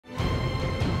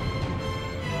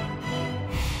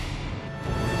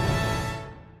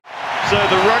So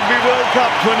the Rugby World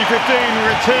Cup 2015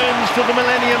 returns to the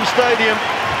Millennium Stadium.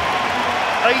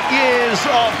 8 years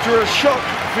after a shock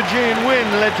Fijian win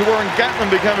led to Warren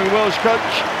Gatland becoming Welsh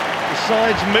coach, the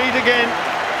sides meet again.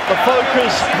 The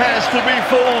focus has to be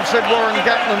full, said Warren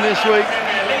Gatland this week.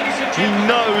 He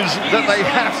knows that they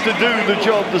have to do the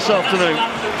job this afternoon.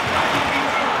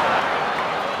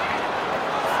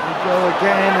 We go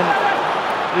again, and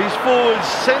these forwards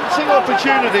sensing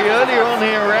opportunity earlier on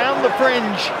here around the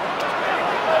fringe.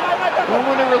 Don't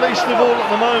want to release the ball at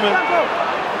the moment.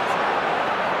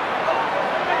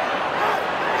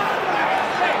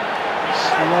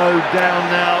 Slowed down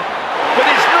now, but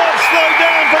it's not slowed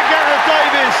down for Gareth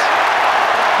Davies.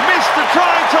 Mr.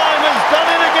 Try Time has done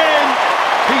it again.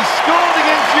 He scored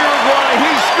against Uruguay,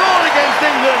 he scored against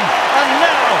England, and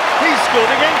now he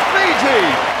scored against Fiji.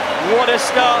 What a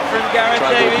start from Gareth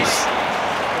Davies.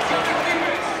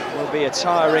 Will be a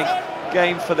tiring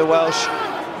game for the Welsh,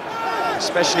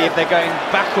 especially if they're going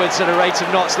backwards at a rate of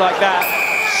knots like that.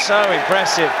 So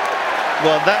impressive.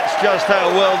 Well, that's just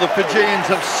how well the Fijians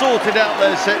have sorted out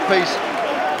their set piece.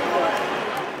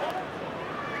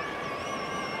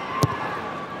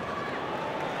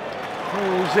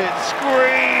 Pulls it,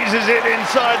 squeezes it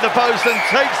inside the post and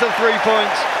takes the 3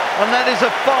 points. And that is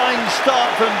a fine start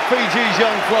from Fiji's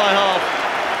young fly half.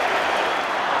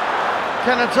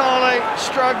 Kanatale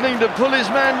struggling to pull his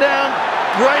man down.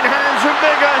 Great hands from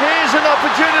Biggar. Here's an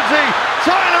opportunity.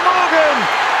 Tyler Morgan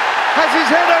has his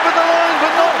head over the line,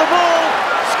 but not the ball.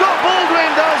 Scott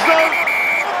Baldwin does though.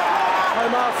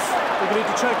 Time off. We need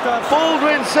to check that.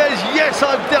 Baldwin says, yes,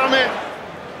 I've done it.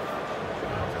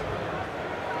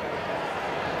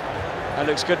 That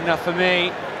looks good enough for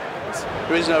me.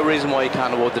 There is no reason why you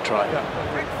can't award the try.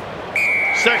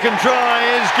 Second try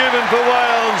is given for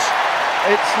Wales.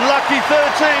 It's lucky 13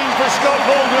 for Scott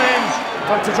Baldwin.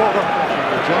 Back to Jordan.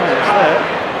 The Giants there.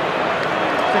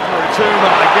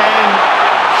 Tuma again,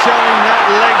 showing that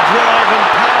leg drive and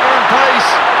power and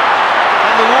pace.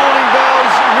 And the warning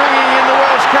bells ringing in the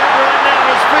Welsh camp right now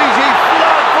as Fiji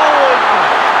flood forward.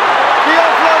 The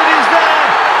offload is there.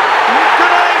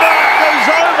 Goneva goes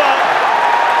over.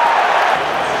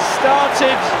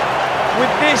 Started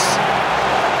with this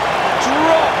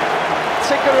drop.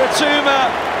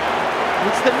 Tuma.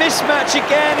 It's the mismatch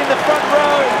again in the front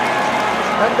row.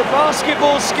 And the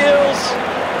basketball skills,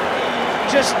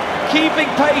 just keeping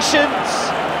patience.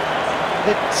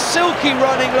 The silky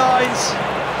running lines.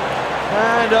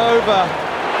 And over.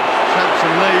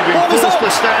 Samson Lee being forced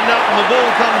to stand up and the ball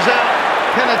comes out.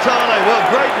 Kanatale, well,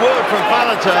 great work from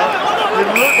Falata. It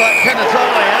looked like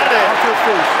Kanatale had it.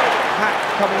 Pack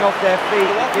coming off their feet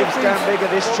gives Dan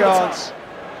Biggar this chance.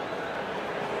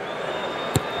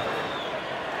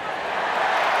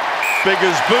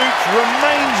 Biggar's boot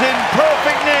remains in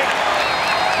perfect nick.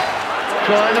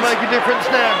 Trying to make a difference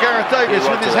now. Gareth Davies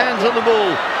with his hands on the ball.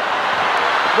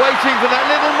 Waiting for that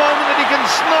little moment that he can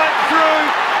snipe through.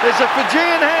 There's a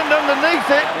Fijian hand underneath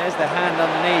it. There's the hand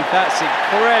underneath. That's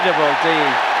incredible, D.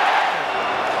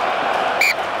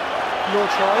 No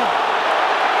try.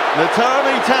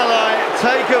 Natami Talai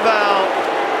take a bow.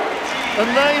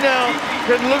 And they now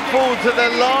can look forward to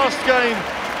their last game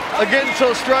against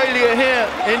Australia here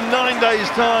in 9 days'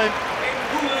 time.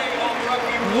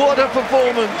 What a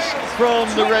performance from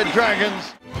the Red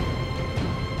Dragons.